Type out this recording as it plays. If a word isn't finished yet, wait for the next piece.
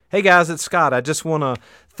Hey guys, it's Scott. I just want to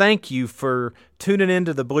thank you for tuning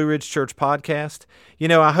into the Blue Ridge Church podcast.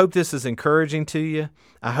 I hope this is encouraging to you.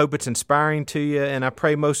 I hope it's inspiring to you, and I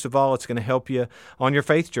pray most of all it's going to help you on your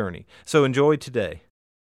faith journey. So enjoy today.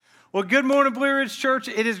 Well, good morning, Blue Ridge Church.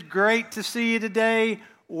 It is great to see you today.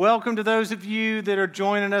 Welcome to those of you that are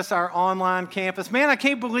joining us, our online campus. Man, I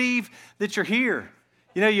can't believe that you're here.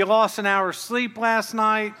 You lost an hour's sleep last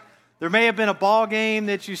night. There may have been a ball game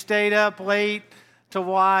that you stayed up late to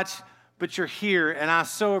watch, but you're here, and I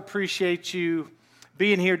so appreciate you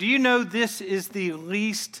being here. Do you know this is the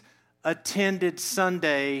least attended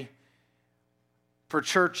Sunday for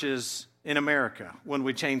churches in America when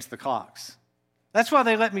we change the clocks? That's why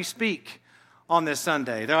they let me speak on this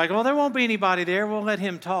Sunday. They're like, well, there won't be anybody there. We'll let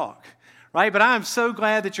him talk, right? But I'm so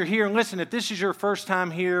glad that you're here. And listen, if this is your first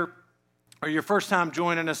time here or your first time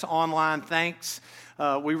joining us online, thanks.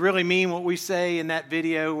 We really mean what we say in that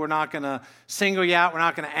video. We're not going to single you out. We're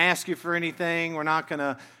not going to ask you for anything. We're not going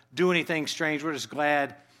to do anything strange. We're just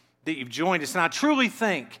glad that you've joined us. And I truly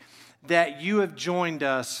think that you have joined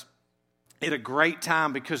us at a great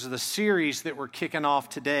time because of the series that we're kicking off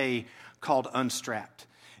today called Unstrapped.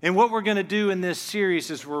 And what we're going to do in this series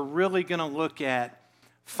is we're really going to look at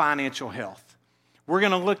financial health. We're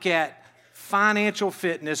going to look at financial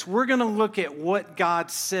fitness. We're going to look at what God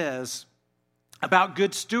says about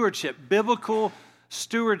good stewardship, biblical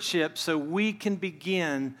stewardship, so we can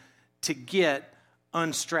begin to get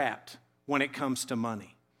unstrapped when it comes to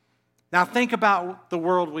money. Now think about the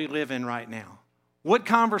world we live in right now. What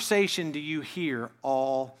conversation do you hear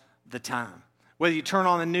all the time? Whether you turn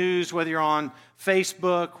on the news, whether you're on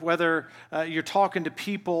Facebook, whether you're talking to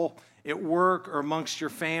people at work or amongst your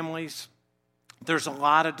families, there's a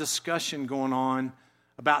lot of discussion going on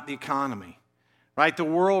about the economy, right? The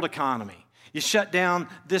world economy. You shut down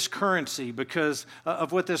this currency because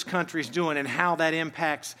of what this country's doing and how that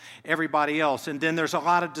impacts everybody else. And then there's a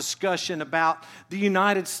lot of discussion about the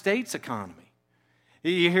United States economy.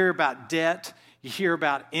 You hear about debt. You hear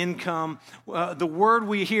about income. The word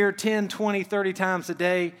we hear 10, 20, 30 times a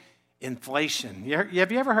day, inflation.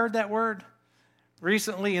 Have you ever heard that word?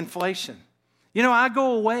 Recently, inflation. I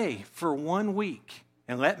go away for 1 week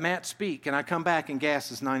and let Matt speak, and I come back and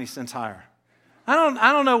gas is 90 cents higher.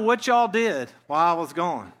 I don't know what y'all did while I was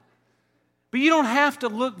gone. But you don't have to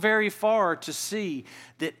look very far to see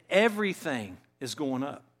that everything is going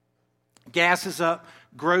up. Gas is up,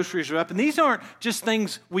 groceries are up, and these aren't just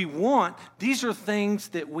things we want, these are things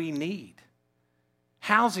that we need.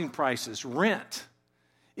 Housing prices, rent.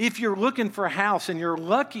 If you're looking for a house and you're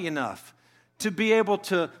lucky enough to be able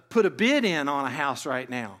to put a bid in on a house right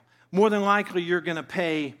now, more than likely you're going to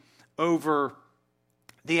pay over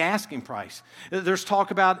the asking price. There's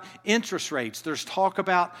talk about interest rates. There's talk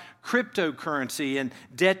about cryptocurrency and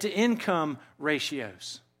debt-to-income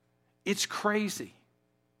ratios. It's crazy.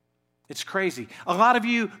 It's crazy. A lot of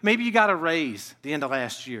you, maybe you got a raise at the end of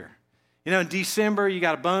last year. In December, you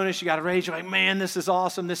got a bonus, you got a raise. You're like, man, this is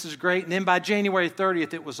awesome. This is great. And then by January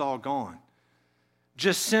 30th, it was all gone.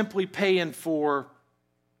 Just simply paying for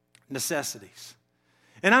necessities.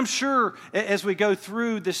 And I'm sure as we go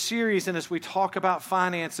through this series and as we talk about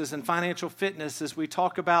finances and financial fitness, as we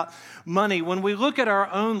talk about money, when we look at our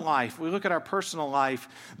own life, we look at our personal life,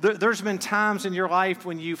 there's been times in your life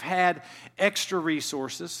when you've had extra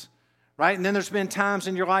resources, right? And then there's been times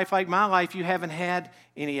in your life, like my life, you haven't had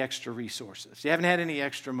any extra resources. You haven't had any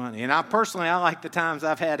extra money. And I like the times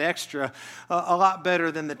I've had extra a lot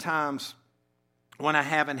better than the times when I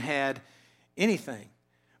haven't had anything.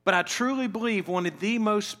 But I truly believe one of the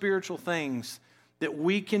most spiritual things that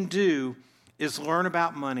we can do is learn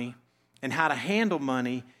about money and how to handle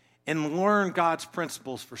money and learn God's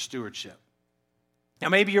principles for stewardship. Now,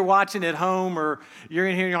 maybe you're watching at home or you're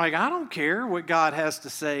in here and you're like, I don't care what God has to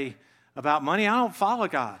say about money. I don't follow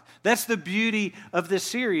God. That's the beauty of this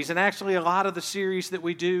series and actually a lot of the series that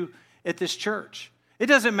we do at this church. It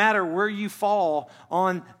doesn't matter where you fall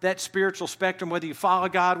on that spiritual spectrum, whether you follow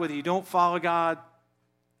God, whether you don't follow God.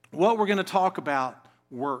 What we're going to talk about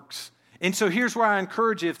works. And so here's where I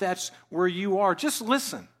encourage you, if that's where you are, just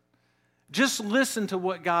listen. Just listen to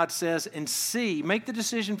what God says and see. Make the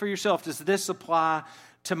decision for yourself. Does this apply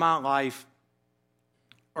to my life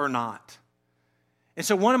or not? And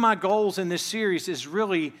so one of my goals in this series is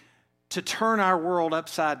really to turn our world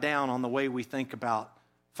upside down on the way we think about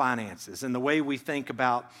finances and the way we think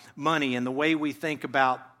about money and the way we think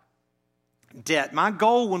about debt. My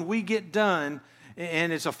goal when we get done,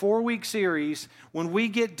 and it's a 4-week series, when we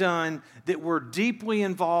get done, that we're deeply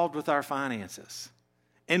involved with our finances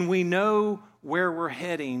and we know where we're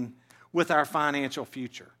heading with our financial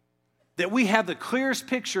future. that we have the clearest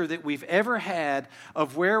picture that we've ever had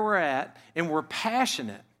of where we're at, and we're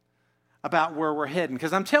passionate about where we're heading.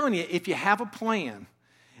 Because I'm telling you, if you have a plan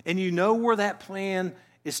and you know where that plan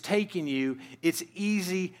is taking you, it's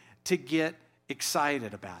easy to get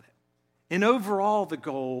excited about it. And overall, the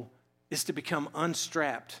goal is to become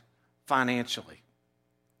unstrapped financially.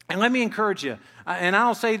 And let me encourage you, and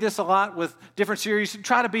I'll say this a lot with different series,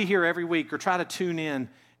 try to be here every week or try to tune in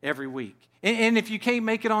every week. And if you can't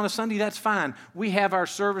make it on a Sunday, that's fine. We have our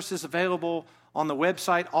services available on the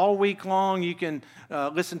website all week long. You can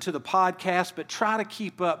listen to the podcast, but try to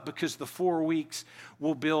keep up because the 4 weeks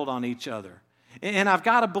will build on each other. And I've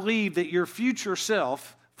got to believe that your future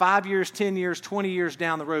self, 5 years, 10 years, 20 years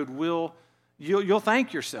down the road, you'll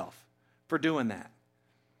thank yourself for doing that.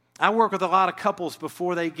 I work with a lot of couples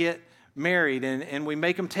before they get married, and we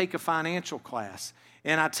make them take a financial class.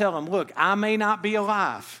 And I tell them, look, I may not be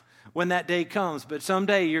alive when that day comes, but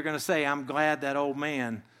someday you're going to say, I'm glad that old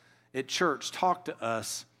man at church talked to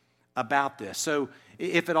us about this. So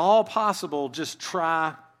if at all possible, just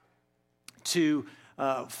try to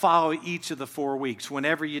follow each of the 4 weeks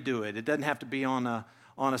whenever you do it. It doesn't have to be on a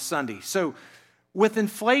Sunday. So with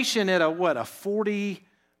inflation at a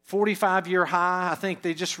 45-year high, I think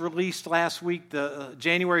they just released last week the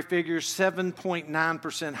January figures,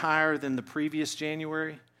 7.9% higher than the previous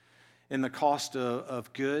January in the cost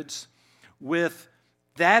of goods. With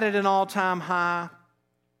that at an all-time high,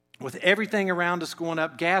 with everything around us going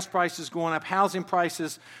up, gas prices going up, housing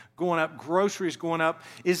prices going up, groceries going up,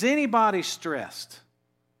 is anybody stressed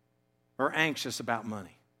or anxious about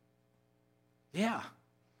money? Yeah,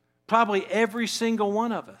 probably every single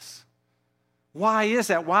one of us. Why is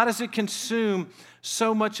that? Why does it consume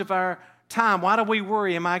so much of our time? Why do we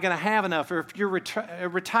worry? Am I going to have enough? Or if you're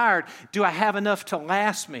retired, do I have enough to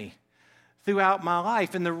last me throughout my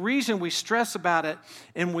life? And the reason we stress about it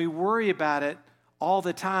and we worry about it all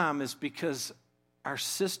the time is because our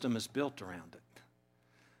system is built around it.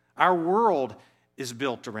 Our world is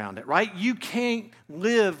built around it, right? You can't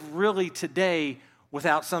live really today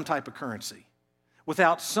without some type of currency,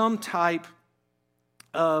 without some type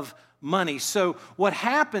of money. So what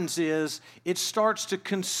happens is it starts to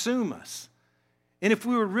consume us. And if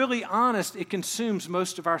we were really honest, it consumes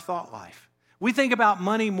most of our thought life. We think about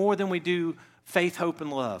money more than we do faith, hope,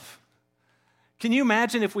 and love. Can you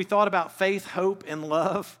imagine if we thought about faith, hope, and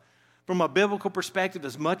love from a biblical perspective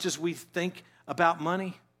as much as we think about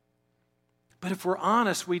money? But if we're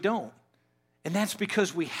honest, we don't. And that's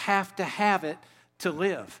because we have to have it to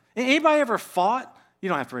live. Anybody ever fought? You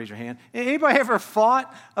don't have to raise your hand. Anybody ever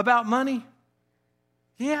fought about money?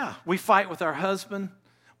 Yeah, we fight with our husband.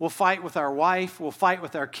 We'll fight with our wife. We'll fight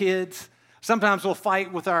with our kids. Sometimes we'll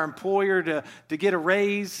fight with our employer to get a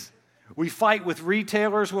raise. We fight with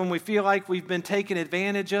retailers when we feel like we've been taken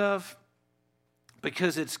advantage of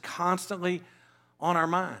because it's constantly on our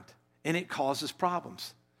mind and it causes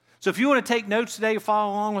problems. So if you want to take notes today,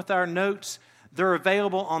 follow along with our notes. They're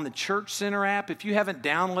available on the Church Center app. If you haven't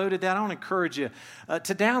downloaded that, I want to encourage you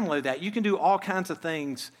to download that. You can do all kinds of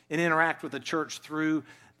things and interact with the church through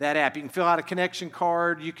that app. You can fill out a connection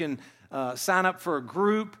card. You can sign up for a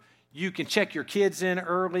group. You can check your kids in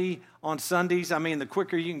early on Sundays. I mean, the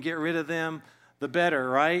quicker you can get rid of them, the better,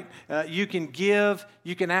 right? You can give.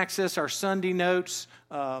 You can access our Sunday notes,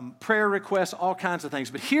 prayer requests, all kinds of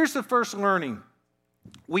things. But here's the first learning.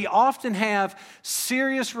 We often have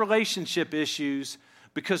serious relationship issues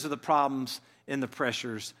because of the problems and the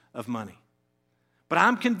pressures of money. But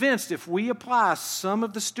I'm convinced if we apply some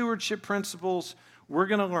of the stewardship principles we're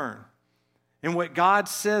going to learn and what God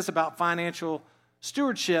says about financial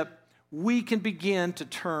stewardship, we can begin to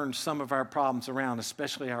turn some of our problems around,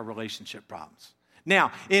 especially our relationship problems.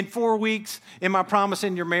 Now, in 4 weeks, am I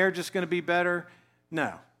promising your marriage is going to be better?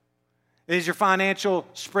 No. Is your financial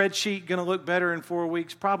spreadsheet going to look better in 4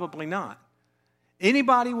 weeks? Probably not.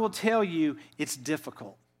 Anybody will tell you it's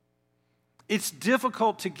difficult. It's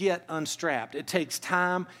difficult to get unstrapped. It takes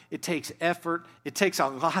time. It takes effort. It takes a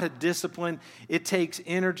lot of discipline. It takes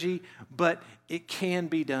energy, but it can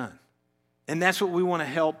be done. And that's what we want to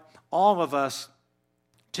help all of us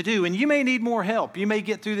to do. And you may need more help. You may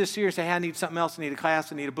get through this series and say, hey, I need something else. I need a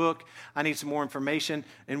class. I need a book. I need some more information.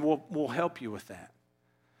 And we'll help you with that.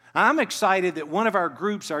 I'm excited that one of our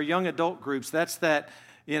groups, our young adult groups, that's that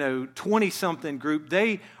 20-something group,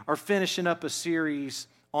 they are finishing up a series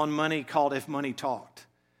on money called If Money Talked.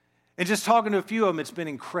 And just talking to a few of them, it's been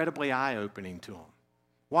incredibly eye-opening to them.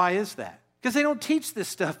 Why is that? Because they don't teach this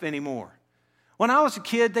stuff anymore. When I was a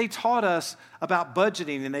kid, they taught us about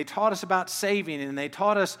budgeting, and they taught us about saving, and they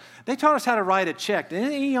taught us how to write a check. Do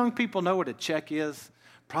any young people know what a check is?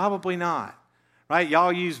 Probably not. right?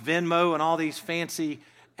 Y'all use Venmo and all these fancy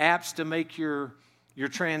apps to make your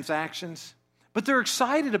transactions. But they're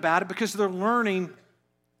excited about it because they're learning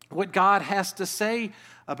what God has to say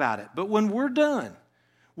about it. But when we're done,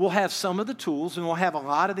 we'll have some of the tools and we'll have a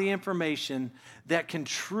lot of the information that can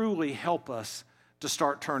truly help us to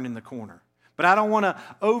start turning the corner. But I don't want to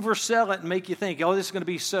oversell it and make you think, oh, this is going to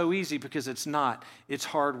be so easy, because it's not. It's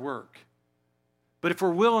hard work. But if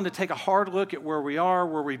we're willing to take a hard look at where we are,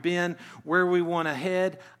 where we've been, where we want to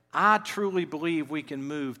head, I truly believe we can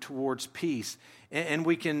move towards peace, and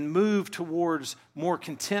we can move towards more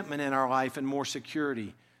contentment in our life and more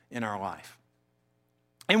security in our life.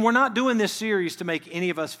 And we're not doing this series to make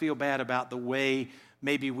any of us feel bad about the way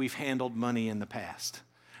maybe we've handled money in the past,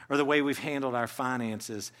 or the way we've handled our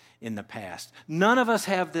finances in the past. None of us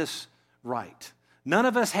have this right. None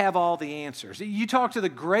of us have all the answers. You talk to the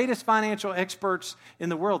greatest financial experts in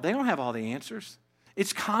the world, they don't have all the answers.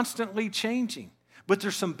 It's constantly changing. But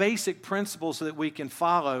there's some basic principles that we can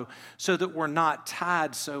follow so that we're not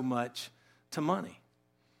tied so much to money.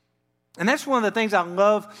 And that's one of the things I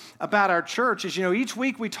love about our church is, each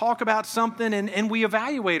week we talk about something and we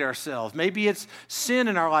evaluate ourselves. Maybe it's sin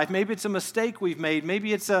in our life. Maybe it's a mistake we've made.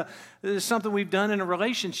 Maybe it's something we've done in a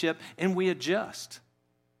relationship, and we adjust.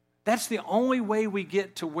 That's the only way we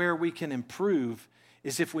get to where we can improve,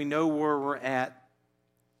 is if we know where we're at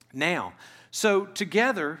now. So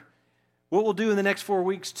together, what we'll do in the next 4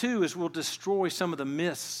 weeks too is we'll destroy some of the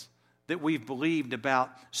myths that we've believed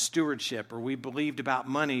about stewardship, or we believed about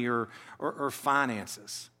money or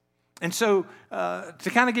finances. And so to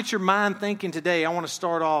kind of get your mind thinking today, I want to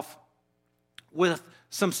start off with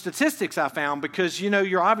some statistics I found, because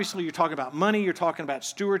you're talking about money, you're talking about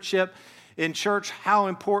stewardship in church. How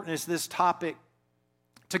important is this topic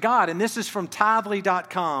to God? And this is from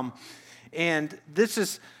Tithely.com, and this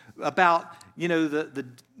is about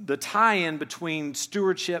the tie-in between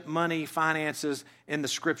stewardship, money, finances, and the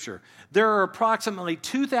Scripture. There are approximately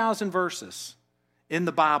 2,000 verses in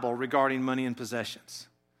the Bible regarding money and possessions.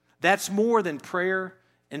 That's more than prayer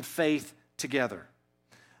and faith together.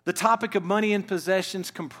 The topic of money and possessions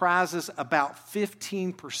comprises about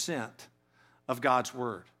 15% of God's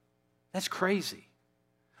Word. That's crazy.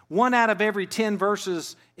 1 out of every 10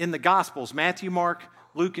 verses in the Gospels, Matthew, Mark,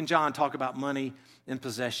 Luke, and John, talk about money and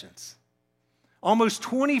possessions. Almost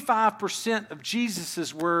 25% of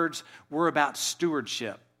Jesus' words were about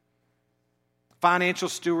stewardship. Financial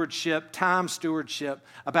stewardship, time stewardship,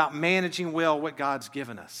 about managing well what God's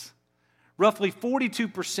given us. Roughly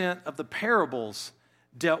 42% of the parables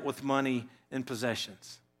dealt with money and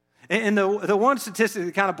possessions. And the one statistic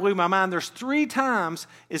that kind of blew my mind, there's 3 times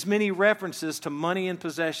as many references to money and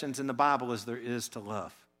possessions in the Bible as there is to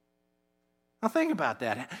love. Now think about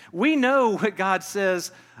that. We know what God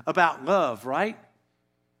says about love, right?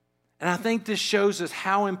 And I think this shows us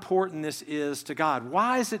how important this is to God.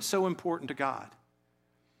 Why is it so important to God?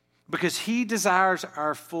 Because He desires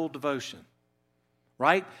our full devotion,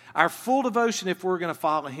 right? Our full devotion if we're going to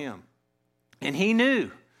follow Him. And He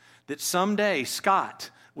knew that someday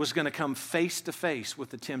Scott was going to come face to face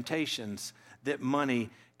with the temptations that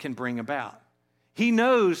money can bring about. He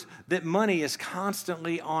knows that money is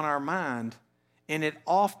constantly on our mind, and it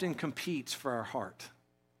often competes for our heart.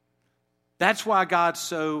 That's why God's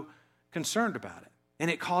so concerned about it,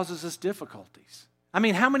 and it causes us difficulties. I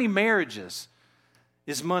mean, how many marriages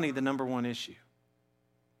is money the number one issue?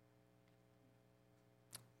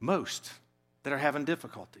 Most that are having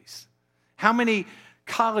difficulties. How many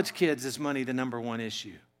college kids is money the number one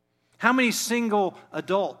issue? How many single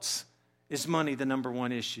adults is money the number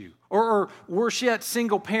one issue? Or worse yet,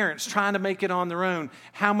 single parents trying to make it on their own.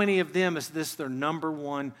 How many of them is this their number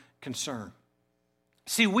one concern?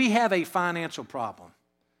 See, we have a financial problem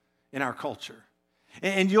in our culture.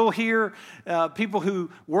 And you'll hear people who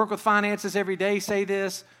work with finances every day say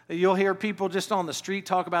this. You'll hear people just on the street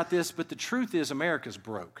talk about this. But the truth is, America's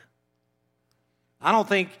broke. I don't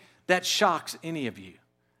think that shocks any of you.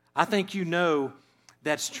 I think you know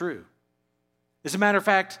that's true. As a matter of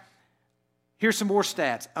fact, here's some more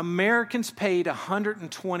stats. Americans paid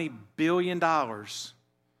 $120 billion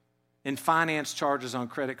in finance charges on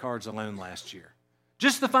credit cards alone last year.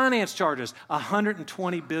 Just the finance charges,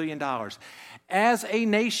 $120 billion. As a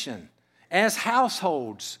nation, as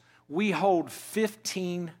households, we hold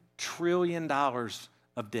 $15 trillion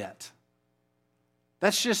of debt.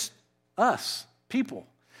 That's just us, people.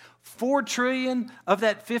 $4 trillion of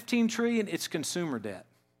that $15 trillion, it's consumer debt.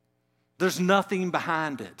 There's nothing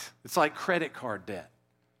behind it. It's like credit card debt.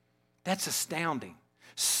 That's astounding.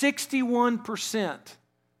 61%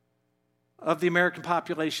 of the American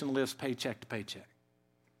population lives paycheck to paycheck.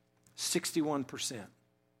 61%.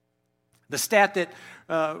 The stat that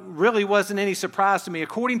really wasn't any surprise to me,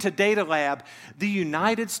 according to Data Lab, the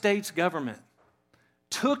United States government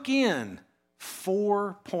took in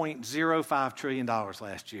 $4.05 trillion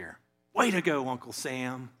last year. Way to go, Uncle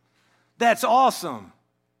Sam. That's awesome.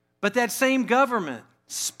 But that same government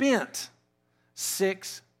spent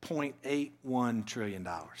 $6.81 trillion.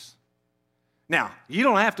 Now, you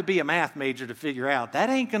don't have to be a math major to figure out that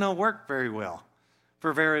ain't going to work very well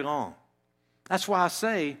for very long. That's why I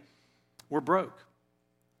say we're broke.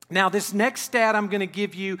 Now, this next stat I'm going to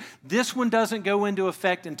give you, this one doesn't go into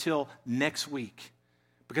effect until next week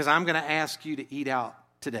because I'm going to ask you to eat out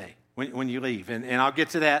today when you leave, and I'll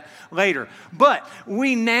get to that later. But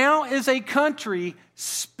we now, as a country,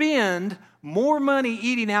 spend more money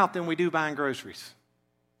eating out than we do buying groceries.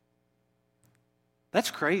 That's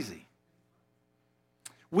crazy.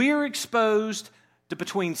 We are exposed to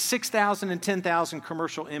between 6,000 and 10,000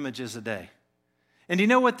 commercial images a day. And do you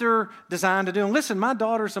know what they're designed to do? And listen, my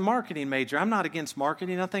daughter's a marketing major. I'm not against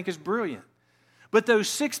marketing. I think it's brilliant. But those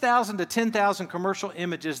 6,000 to 10,000 commercial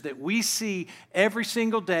images that we see every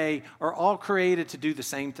single day are all created to do the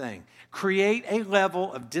same thing. Create a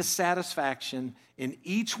level of dissatisfaction in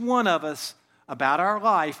each one of us about our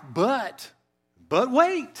life, but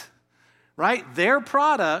wait, right? Their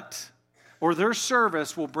product or their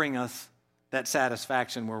service will bring us that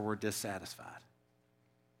satisfaction where we're dissatisfied.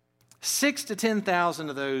 6,000 to 10,000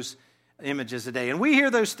 of those images a day. And we hear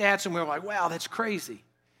those stats and we're like, wow, that's crazy.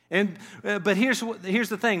 But here's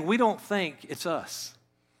the thing. We don't think it's us.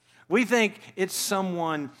 We think it's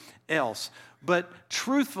someone else. But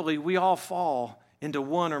truthfully, we all fall into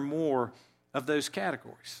one or more of those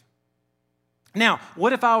categories. Now,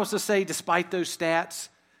 what if I was to say, despite those stats,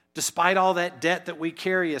 despite all that debt that we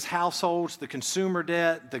carry as households, the consumer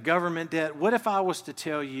debt, the government debt, what if I was to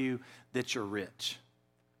tell you that you're rich?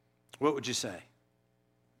 What would you say?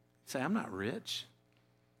 Say, I'm not rich.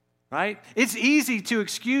 Right? It's easy to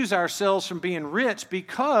excuse ourselves from being rich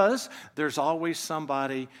because there's always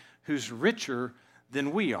somebody who's richer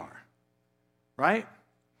than we are. Right?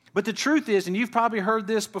 But the truth is, and you've probably heard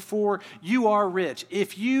this before, you are rich.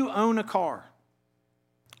 If you own a car,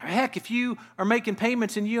 or heck, if you are making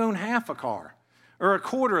payments and you own half a car, or a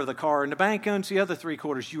quarter of the car, and the bank owns the other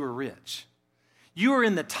 3/4, you are rich. You are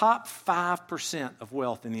in the top 5% of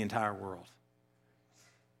wealth in the entire world.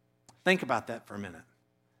 Think about that for a minute.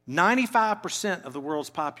 95% of the world's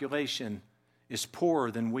population is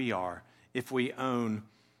poorer than we are if we own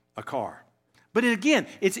a car. But again,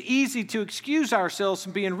 it's easy to excuse ourselves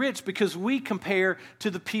from being rich because we compare to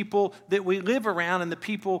the people that we live around and the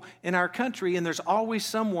people in our country, and there's always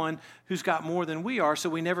someone who's got more than we are, so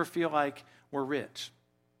we never feel like we're rich.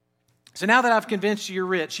 So now that I've convinced you you're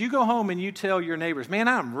rich, you go home and you tell your neighbors, man,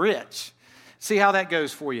 I'm rich. See how that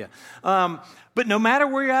goes for you. But no matter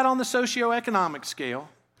where you're at on the socioeconomic scale,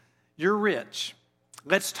 you're rich.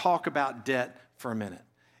 Let's talk about debt for a minute.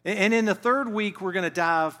 And in the third week, we're going to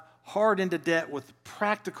dive hard into debt with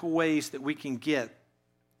practical ways that we can get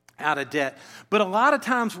out of debt. But a lot of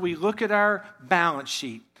times we look at our balance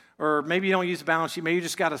sheet, or maybe you don't use a balance sheet, maybe you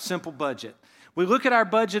just got a simple budget. We look at our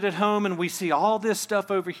budget at home and we see all this stuff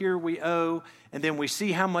over here we owe, and then we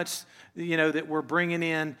see how much, that we're bringing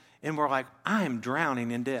in, and we're like, I am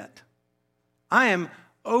drowning in debt. I am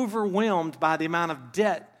overwhelmed by the amount of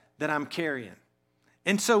debt that I'm carrying.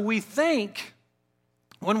 And so we think,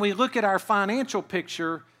 when we look at our financial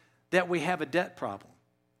picture, that we have a debt problem.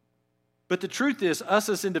 But the truth is, us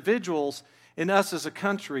as individuals and us as a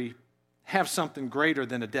country have something greater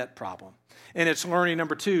than a debt problem. And it's learning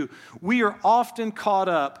number 2. We are often caught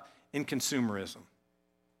up in consumerism.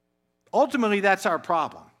 Ultimately, that's our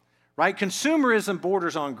problem, right? Consumerism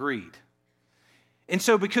borders on greed. And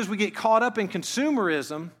so because we get caught up in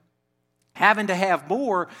consumerism, having to have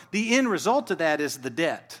more, the end result of that is the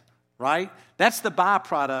debt, right? That's the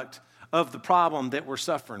byproduct of the problem that we're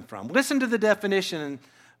suffering from. Listen to the definition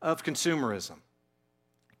of consumerism.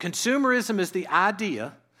 Consumerism is the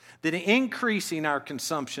idea that increasing our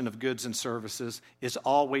consumption of goods and services is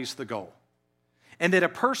always the goal, and that a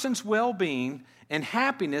person's well-being and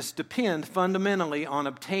happiness depend fundamentally on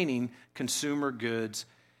obtaining consumer goods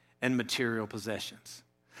and material possessions.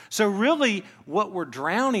 So really, what we're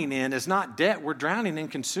drowning in is not debt. We're drowning in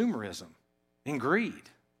consumerism, in greed.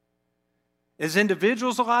 As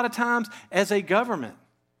individuals, a lot of times, as a government.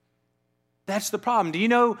 That's the problem. Do you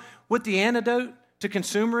know what the antidote to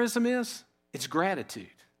consumerism is? It's gratitude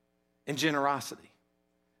and generosity.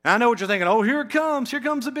 Now, I know what you're thinking. Oh, here it comes. Here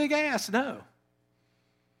comes the big ass. No.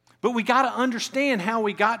 But we got to understand how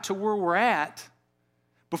we got to where we're at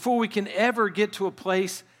before we can ever get to a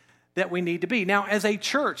place that we need to be. Now, as a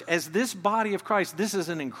church, as this body of Christ, this is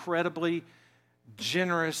an incredibly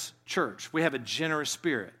generous church. We have a generous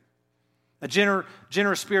spirit. A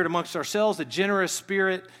generous spirit amongst ourselves, a generous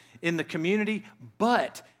spirit in the community,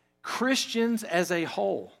 but Christians as a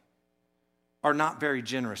whole are not very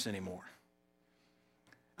generous anymore.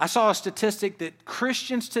 I saw a statistic that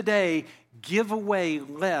Christians today give away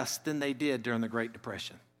less than they did during the Great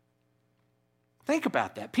Depression. Think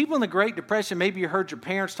about that. People in the Great Depression, maybe you heard your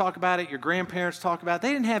parents talk about it, your grandparents talk about it.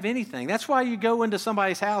 They didn't have anything. That's why you go into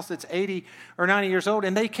somebody's house that's 80 or 90 years old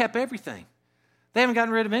and they kept everything. They haven't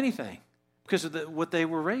gotten rid of anything because of what they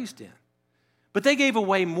were raised in. But they gave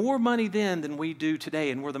away more money then than we do today,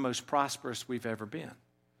 and we're the most prosperous we've ever been.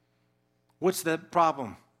 What's the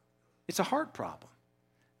problem? It's a heart problem.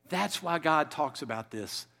 That's why God talks about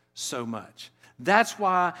this so much. That's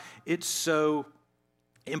why it's so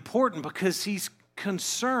important, because he's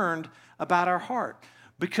concerned about our heart,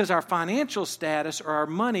 because our financial status or our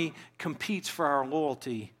money competes for our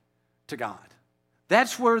loyalty to God.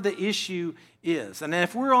 That's where the issue is. And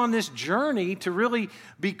if we're on this journey to really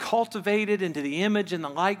be cultivated into the image and the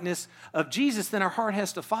likeness of Jesus, then our heart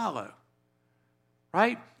has to follow,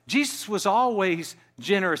 right? Jesus was always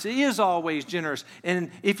generous. He is always generous.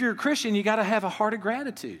 And if you're a Christian, you got to have a heart of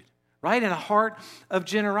gratitude, right? And a heart of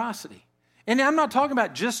generosity. And I'm not talking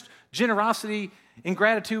about just generosity and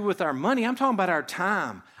gratitude with our money. I'm talking about our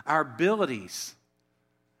time, our abilities,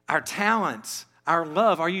 our talents, our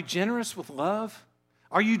love. Are you generous with love?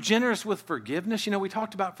 Are you generous with forgiveness? You know, we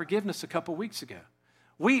talked about forgiveness a couple weeks ago.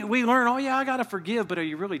 We learn, oh yeah, I got to forgive, but are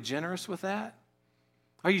you really generous with that?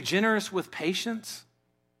 Are you generous with patience?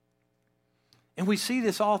 And we see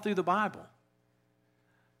this all through the Bible.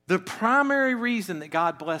 The primary reason that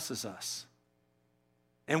God blesses us,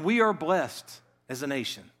 and we are blessed as a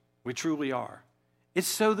nation, we truly are, it's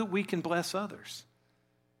so that we can bless others.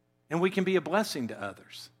 And we can be a blessing to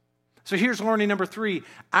others. So here's learning number 3.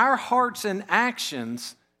 Our hearts and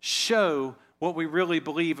actions show what we really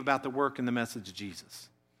believe about the work and the message of Jesus.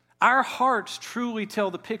 Our hearts truly tell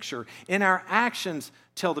the picture, and our actions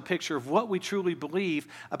tell the picture of what we truly believe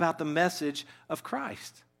about the message of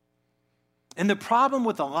Christ. And the problem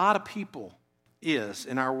with a lot of people is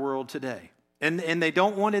in our world today, and they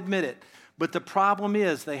don't want to admit it, but the problem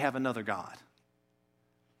is they have another God,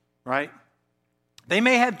 right? They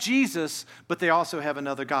may have Jesus, but they also have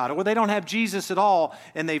another God. Or they don't have Jesus at all,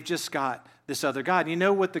 and they've just got this other God. You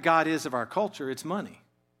know what the God is of our culture? It's money.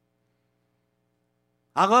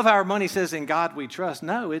 I love how our money says, in God we trust.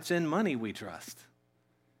 No, it's in money we trust,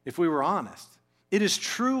 if we were honest. It is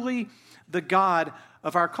truly the God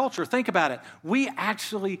of our culture. Think about it. We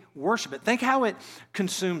actually worship it. Think how it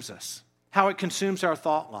consumes us, how it consumes our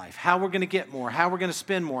thought life, how we're going to get more, how we're going to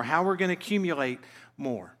spend more, how we're going to accumulate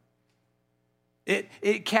more.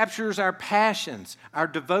 It captures our passions, our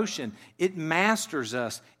devotion. It masters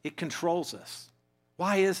us. It controls us.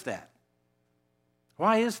 Why is that?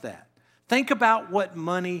 Why is that? Think about what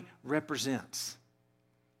money represents.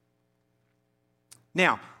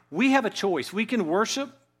 Now, we have a choice. We can worship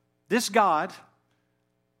this God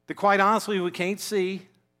that quite honestly we can't see,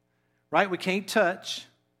 right? We can't touch.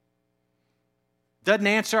 Doesn't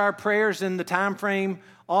answer our prayers in the time frame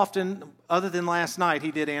often, other than last night.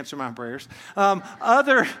 He did answer my prayers.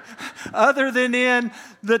 Other than in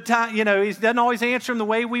the time, you know, he doesn't always answer them the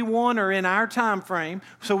way we want or in our time frame.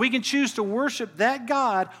 So we can choose to worship that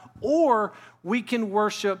God, or we can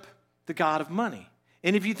worship the God of money.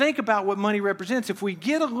 And if you think about what money represents, if we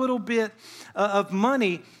get a little bit of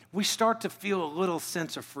money, we start to feel a little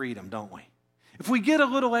sense of freedom, don't we? If we get a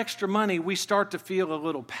little extra money, we start to feel a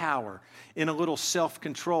little power and a little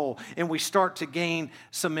self-control, and we start to gain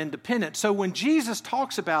some independence. So when Jesus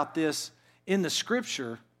talks about this in the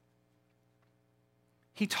Scripture,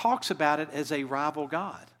 he talks about it as a rival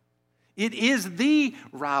God. It is the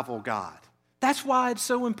rival God. That's why it's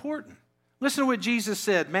so important. Listen to what Jesus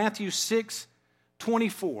said, Matthew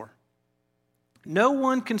 6:24. No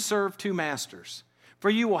one can serve two masters, for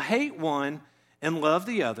you will hate one and love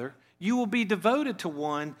the other. You will be devoted to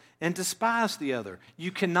one and despise the other.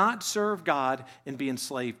 You cannot serve God and be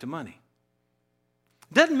enslaved to money.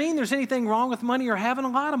 Doesn't mean there's anything wrong with money or having a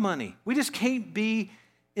lot of money. We just can't be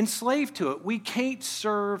enslaved to it. We can't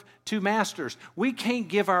serve two masters. We can't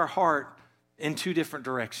give our heart in two different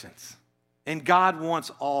directions. And God wants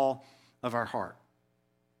all of our heart.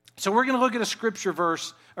 So we're going to look at a scripture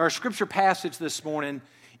verse or a scripture passage this morning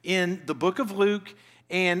in the book of Luke.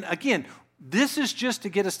 And again, this is just to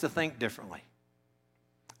get us to think differently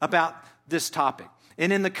about this topic.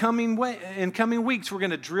 And in coming weeks, we're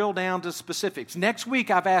going to drill down to specifics. Next week,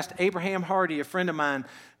 I've asked Abraham Hardy, a friend of mine,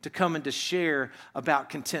 to come and to share about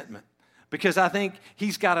contentment, because I think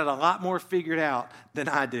he's got it a lot more figured out than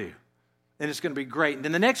I do. And it's going to be great. And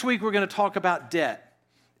then the next week, we're going to talk about debt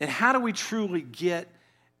and how do we truly get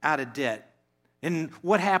out of debt, and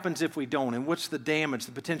what happens if we don't, and what's the damage,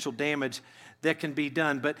 the potential damage that can be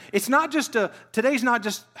done. But it's not just today's not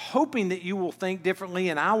just hoping that you will think differently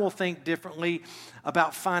and I will think differently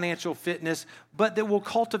about financial fitness, but that we'll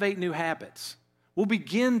cultivate new habits. We'll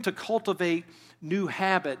begin to cultivate new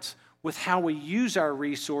habits with how we use our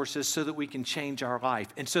resources so that we can change our life,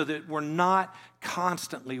 and so that we're not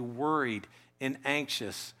constantly worried and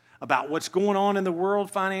anxious about what's going on in the world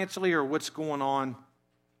financially or what's going on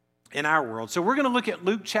in our world. So we're going to look at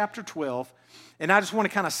Luke chapter 12, and I just want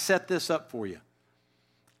to kind of set this up for you.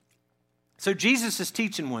 So Jesus is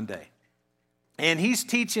teaching one day, and he's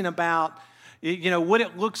teaching about, what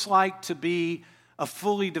it looks like to be a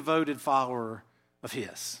fully devoted follower of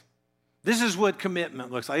his. This is what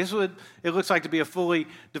commitment looks like. This is what it looks like to be a fully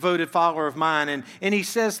devoted follower of mine. And he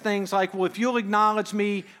says things like, well, if you'll acknowledge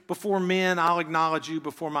me before men, I'll acknowledge you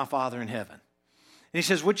before my Father in heaven. And he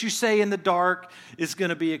says, what you say in the dark is going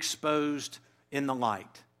to be exposed in the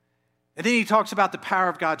light. And then he talks about the power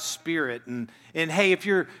of God's Spirit. And hey, if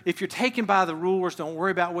you're taken by the rulers, don't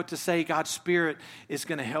worry about what to say. God's Spirit is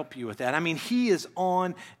going to help you with that. I mean, he is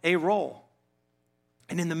on a roll.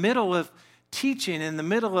 And in the middle of teaching, in the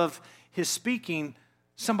middle of his speaking,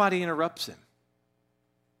 somebody interrupts him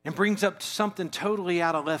and brings up something totally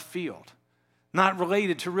out of left field, not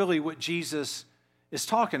related to really what Jesus is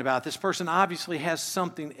talking about. This person obviously has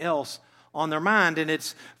something else on their mind, and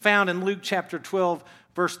it's found in Luke chapter 12,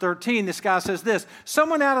 verse 13. This guy says this: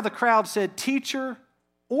 someone out of the crowd said, "Teacher,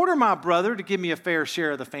 order my brother to give me a fair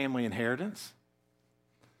share of the family inheritance."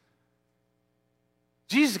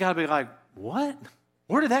 Jesus got to be like, what?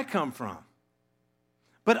 Where did that come from?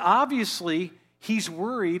 But obviously, he's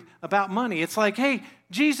worried about money. It's like, hey,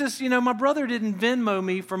 Jesus, my brother didn't Venmo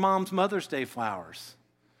me for Mom's Mother's Day flowers.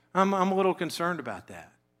 I'm a little concerned about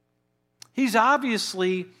that. He's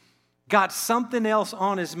obviously got something else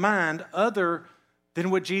on his mind other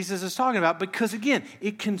than what Jesus is talking about, because, again,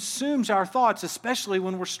 it consumes our thoughts, especially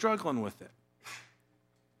when we're struggling with it.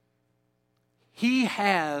 He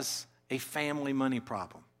has a family money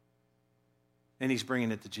problem, and he's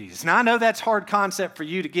bringing it to Jesus. Now, I know that's a hard concept for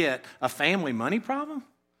you to get, a family money problem,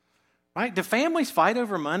 right? Do families fight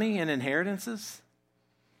over money and inheritances?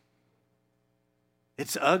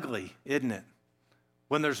 It's ugly, isn't it,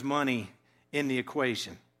 when there's money in the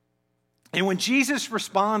equation? And when Jesus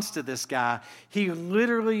responds to this guy, he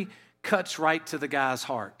literally cuts right to the guy's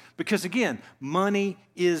heart. Because again, money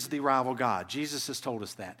is the rival god. Jesus has told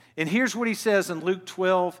us that. And here's what he says in Luke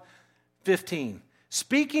 12:15.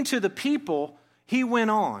 Speaking to the people, he went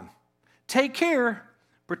on, "Take care,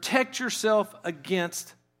 protect yourself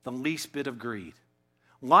against the least bit of greed.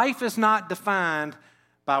 Life is not defined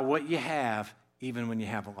by what you have, even when you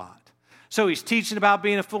have a lot." So he's teaching about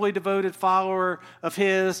being a fully devoted follower of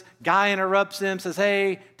his. Guy interrupts him, says,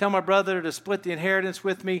 "Hey, tell my brother to split the inheritance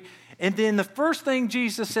with me." And then the first thing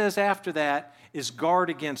Jesus says after that is guard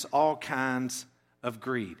against all kinds of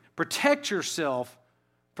greed. Protect yourself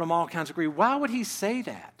from all kinds of greed. Why would he say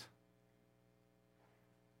that?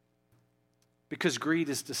 Because greed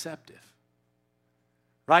is deceptive,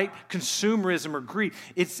 right? Consumerism or greed,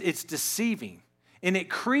 it's deceiving. And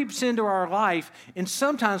it creeps into our life, and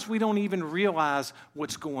sometimes we don't even realize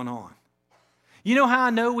what's going on. You know how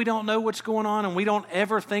I know we don't know what's going on and we don't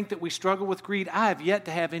ever think that we struggle with greed? I have yet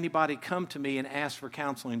to have anybody come to me and ask for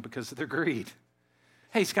counseling because of their greed.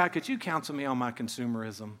 "Hey, Scott, could you counsel me on my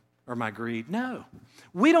consumerism or my greed?" No.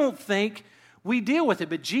 We don't think we deal with it,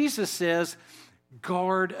 but Jesus says,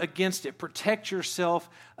 guard against it. Protect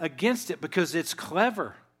yourself against it, because it's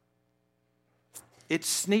clever. It's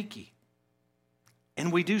sneaky.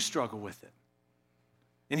 And we do struggle with it.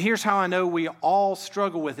 And here's how I know we all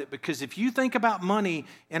struggle with it, because if you think about money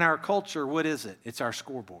in our culture, what is it? It's our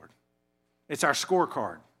scoreboard. It's our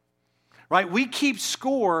scorecard, right? We keep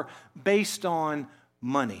score based on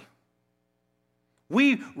money.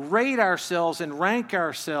 We rate ourselves and rank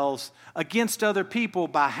ourselves against other people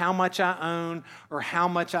by how much I own or how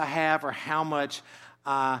much I have or how much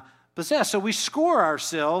I possess. So we score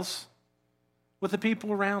ourselves with the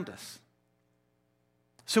people around us.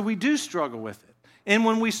 So we do struggle with it. And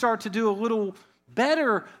when we start to do a little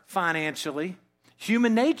better financially,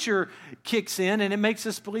 human nature kicks in and it makes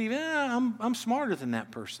us believe, I'm smarter than that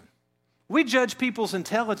person. We judge people's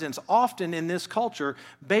intelligence often in this culture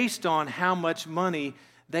based on how much money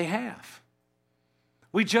they have.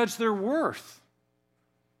 We judge their worth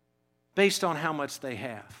based on how much they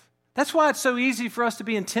have. That's why it's so easy for us to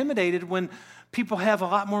be intimidated when people have a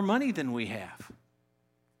lot more money than we have.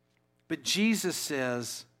 But Jesus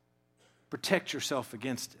says, protect yourself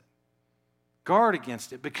against it. Guard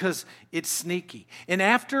against it because it's sneaky. And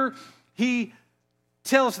after he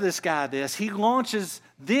tells this guy this, he launches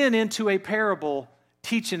then into a parable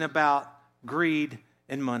teaching about greed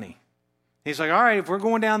and money. He's like, all right, if we're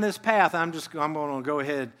going down this path, I'm going to go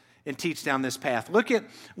ahead and teach down this path. Look at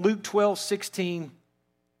Luke 12:16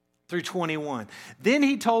 through 21. Then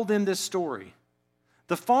he told them this story.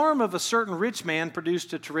 The farm of a certain rich man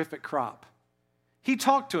produced a terrific crop. He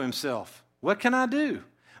talked to himself, what can I do?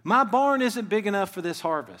 My barn isn't big enough for this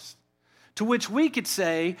harvest. To which we could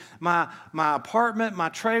say, my apartment, my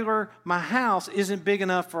trailer, my house isn't big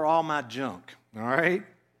enough for all my junk. All right?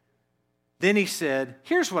 Then he said,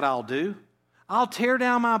 here's what I'll do. I'll tear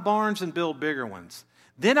down my barns and build bigger ones.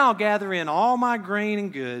 Then I'll gather in all my grain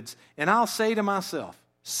and goods, and I'll say to myself,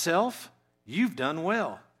 Self, you've done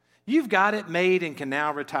well. You've got it made and can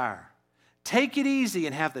now retire. Take it easy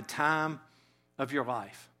and have the time of your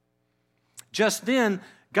life. Just then,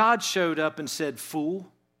 God showed up and said, Fool,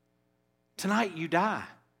 tonight you die.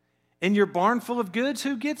 And your barn full of goods,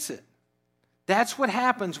 who gets it? That's what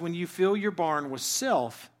happens when you fill your barn with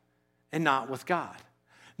self and not with God.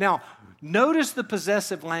 Now, notice the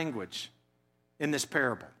possessive language in this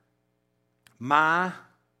parable. My,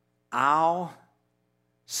 I'll,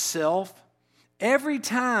 self. Every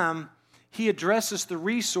time he addresses the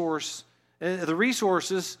resources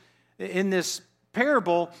in this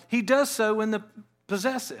parable, he does so in the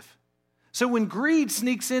possessive. So when greed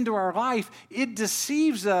sneaks into our life, it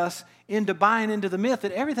deceives us into buying into the myth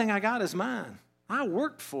that everything I got is mine. I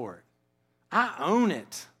worked for it. I own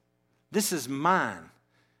it. This is mine.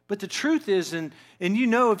 But the truth is, and you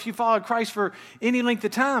know if you followed Christ for any length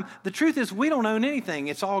of time, the truth is we don't own anything.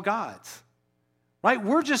 It's all God's. Right?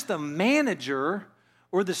 We're just the manager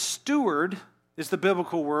or the steward, is the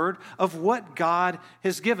biblical word, of what God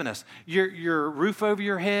has given us. Your roof over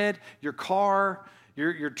your head, your car,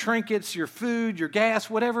 your trinkets, your food, your gas,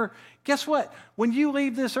 whatever. Guess what? When you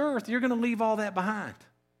leave this earth, you're going to leave all that behind.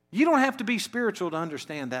 You don't have to be spiritual to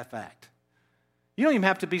understand that fact. You don't even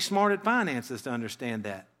have to be smart at finances to understand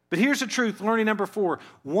that. But here's the truth, learning number 4.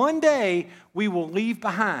 One day we will leave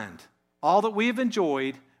behind all that we have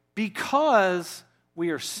enjoyed because we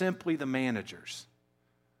are simply the managers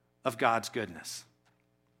of God's goodness.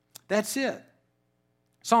 That's it.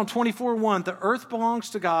 Psalm 24:1, the earth belongs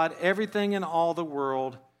to God, everything in all the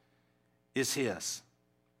world is His.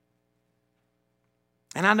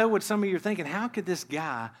 And I know what some of you are thinking, how could this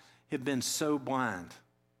guy have been so blind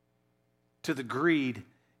to the greed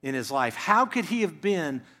in his life? How could he have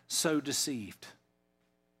been so deceived?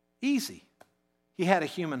 Easy. He had a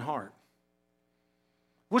human heart.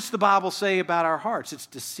 What's the Bible say about our hearts? It's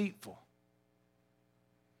deceitful.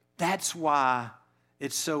 That's why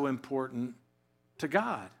it's so important to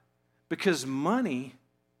God. Because money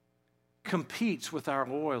competes with our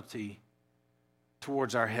loyalty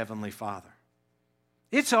towards our Heavenly Father.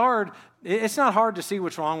 It's hard. It's not hard to see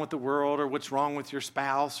what's wrong with the world or what's wrong with your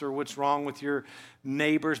spouse or what's wrong with your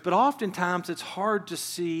neighbors, but oftentimes it's hard to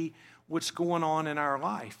see what's going on in our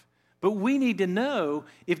life. But we need to know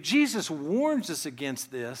if Jesus warns us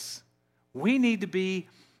against this, we need to be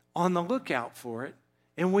on the lookout for it,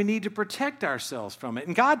 and we need to protect ourselves from it.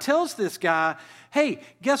 And God tells this guy, hey,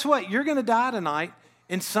 guess what? You're going to die tonight,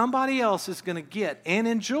 and somebody else is going to get and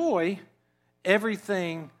enjoy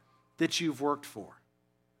everything that you've worked for.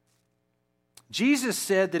 Jesus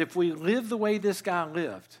said that if we live the way this guy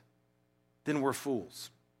lived, then we're fools.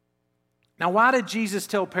 Now, why did Jesus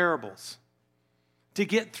tell parables? To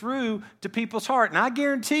get through to people's heart. And I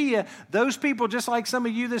guarantee you, those people, just like some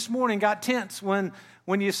of you this morning, got tense when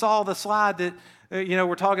you saw the slide that,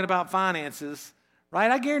 we're talking about finances, right?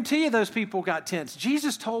 I guarantee you those people got tense.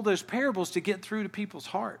 Jesus told those parables to get through to people's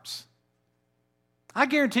hearts. I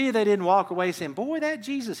guarantee you they didn't walk away saying, boy, that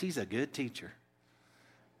Jesus, he's a good teacher,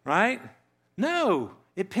 right? No,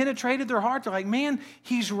 it penetrated their heart. They're like, man,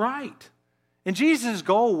 he's right. And Jesus'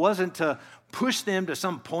 goal wasn't to push them to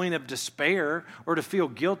some point of despair or to feel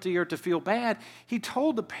guilty or to feel bad. He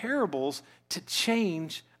told the parables to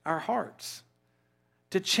change our hearts.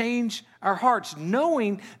 To change our hearts,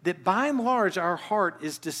 knowing that by and large our heart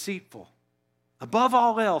is deceitful. Above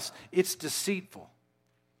all else, it's deceitful.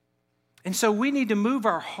 And so we need to move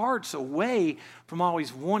our hearts away from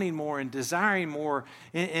always wanting more and desiring more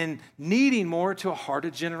and needing more to a heart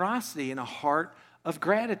of generosity and a heart of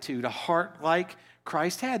gratitude, a heart like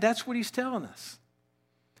Christ had. That's what he's telling us.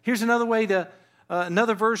 Here's another way to,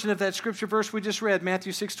 another version of that scripture verse we just read,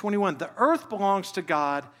 Matthew 6:21. The earth belongs to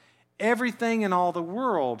God, everything in all the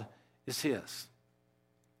world is his.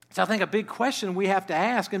 So I think a big question we have to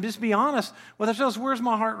ask, and just be honest with ourselves, where's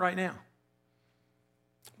my heart right now?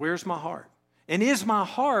 Where's my heart? And is my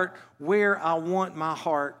heart where I want my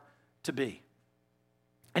heart to be?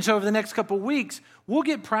 And so over the next couple of weeks, we'll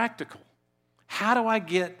get practical. How do I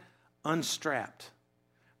get unstrapped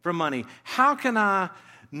from money? How can I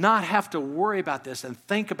not have to worry about this and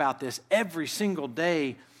think about this every single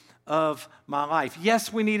day of my life?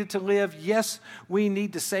 Yes, we need it to live. Yes, we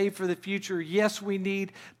need to save for the future. Yes, we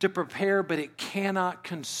need to prepare, but it cannot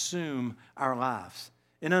consume our lives.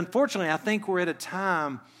 And unfortunately, I think we're at a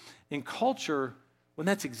time in culture when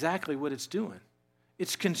that's exactly what it's doing.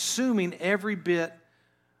 It's consuming every bit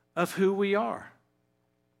of who we are.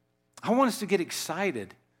 I want us to get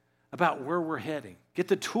excited about where we're heading, get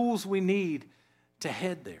the tools we need to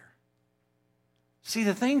head there. See,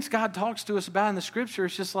 the things God talks to us about in the Scripture,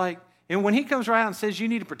 it's just like, and when he comes around and says you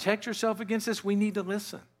need to protect yourself against this, we need to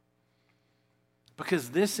listen. Because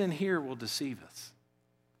this in here will deceive us.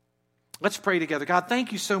 Let's pray together. God,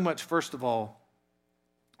 thank you so much, first of all,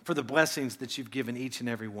 for the blessings that you've given each and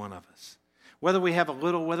every one of us. Whether we have a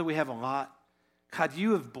little, whether we have a lot, God,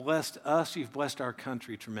 you have blessed us, you've blessed our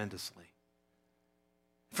country tremendously.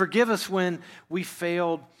 Forgive us when we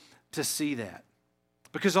failed to see that.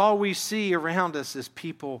 Because all we see around us is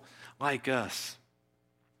people like us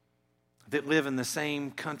that live in the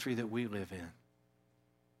same country that we live in.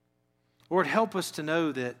 Lord, help us to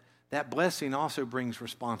know that that blessing also brings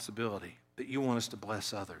responsibility, that you want us to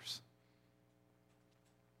bless others.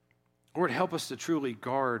 Lord, help us to truly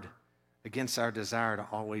guard against our desire to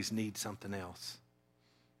always need something else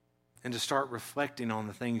and to start reflecting on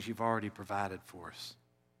the things you've already provided for us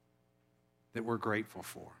that we're grateful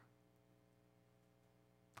for.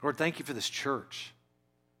 Lord, thank you for this church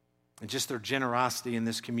and just their generosity in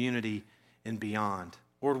this community and beyond.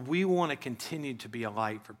 Lord, we want to continue to be a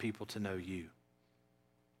light for people to know you,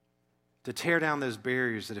 to tear down those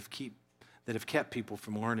barriers that have kept people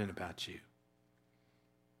from learning about you.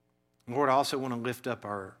 Lord, I also want to lift up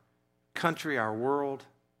our country, our world,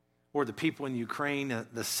 or the people in Ukraine,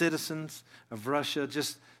 the citizens of Russia,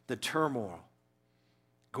 just the turmoil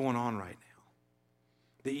going on right now.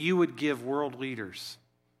 That you would give world leaders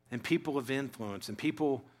and people of influence and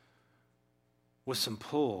people with some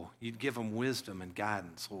pull, you'd give them wisdom and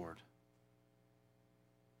guidance, Lord.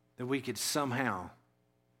 That we could somehow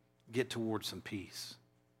get towards some peace.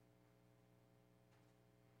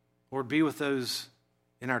 Lord, be with those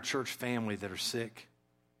in our church family that are sick,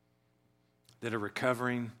 that are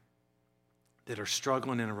recovering, that are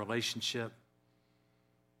struggling in a relationship,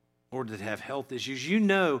 or that have health issues. You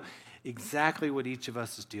know exactly what each of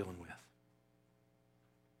us is dealing with.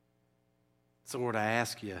 So, Lord, I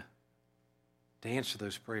ask you to answer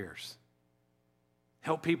those prayers.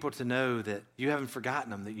 Help people to know that you haven't forgotten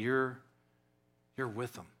them, that you're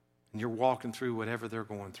with them, and you're walking through whatever they're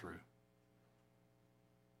going through.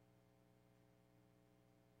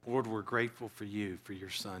 Lord, we're grateful for you, for your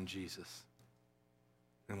son, Jesus.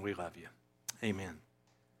 And we love you. Amen.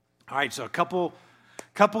 All right, so a couple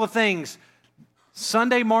of things.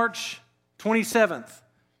 Sunday, March 27th,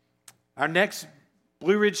 our next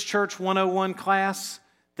Blue Ridge Church 101 class.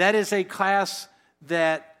 That is a class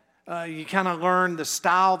that you kind of learn the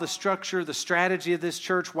style, the structure, the strategy of this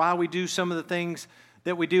church, why we do some of the things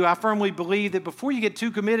that we do. I firmly believe that before you get too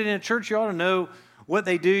committed in a church, you ought to know what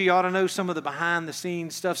they do. You ought to know some of the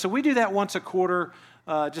behind-the-scenes stuff. So we do that once a quarter,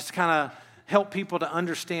 just to kind of help people to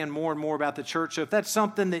understand more and more about the church. So if that's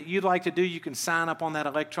something that you'd like to do, you can sign up on that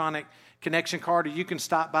electronic connection card, or you can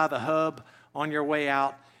stop by the hub on your way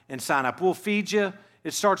out and sign up. We'll feed you.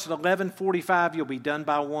 It starts at 11:45. You'll be done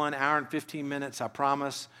by 1 hour and 15 minutes, I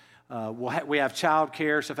promise. We have child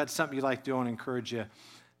care, so if that's something you'd like to do, I want to encourage you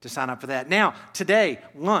to sign up for that. Now, today,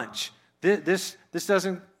 lunch. This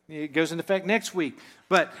doesn't... It goes into effect next week.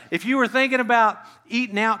 But if you were thinking about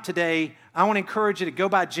eating out today, I want to encourage you to go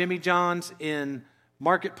by Jimmy John's in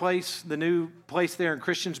Marketplace, the new place there in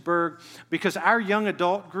Christiansburg, because our young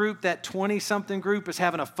adult group, that 20-something group, is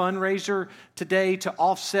having a fundraiser today to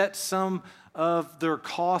offset some of their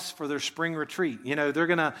costs for their spring retreat. You know, they're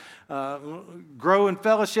going to grow in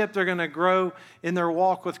fellowship. They're going to grow in their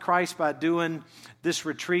walk with Christ by doing this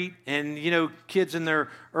retreat. And, you know, kids in their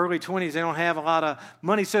early 20s, they don't have a lot of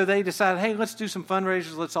money. So they decided, hey, let's do some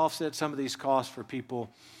fundraisers. Let's offset some of these costs for people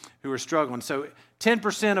who are struggling. So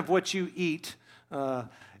 10% of what you eat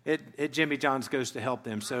at Jimmy John's goes to help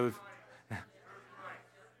them. So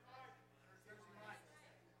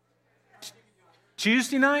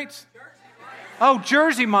Tuesday nights? Oh,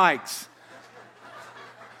 Jersey Mike's.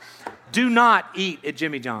 Do not eat at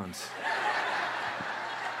Jimmy John's.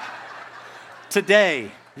 today.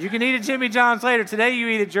 You can eat at Jimmy John's later. Today you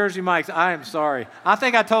eat at Jersey Mike's. I am sorry. I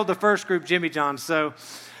think I told the first group Jimmy John's, so,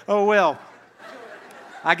 oh well.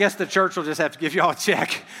 I guess the church will just have to give y'all a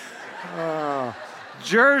check.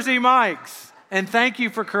 Jersey Mike's. And thank you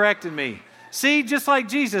for correcting me. See, just like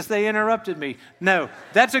Jesus, they interrupted me. No,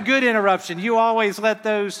 that's a good interruption. You always let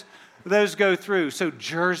those go through. So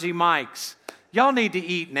Jersey Mike's. Y'all need to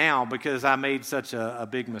eat now because I made such a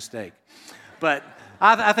big mistake. But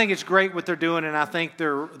I think it's great what they're doing, and I think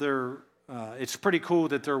it's pretty cool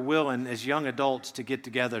that they're willing as young adults to get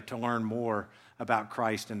together to learn more about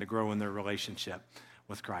Christ and to grow in their relationship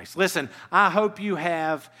with Christ. Listen, I hope you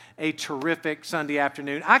have a terrific Sunday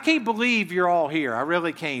afternoon. I can't believe you're all here. I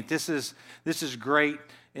really can't. This is great.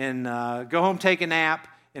 And go home, take a nap,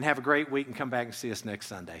 and have a great week and come back and see us next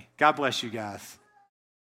Sunday. God bless you guys.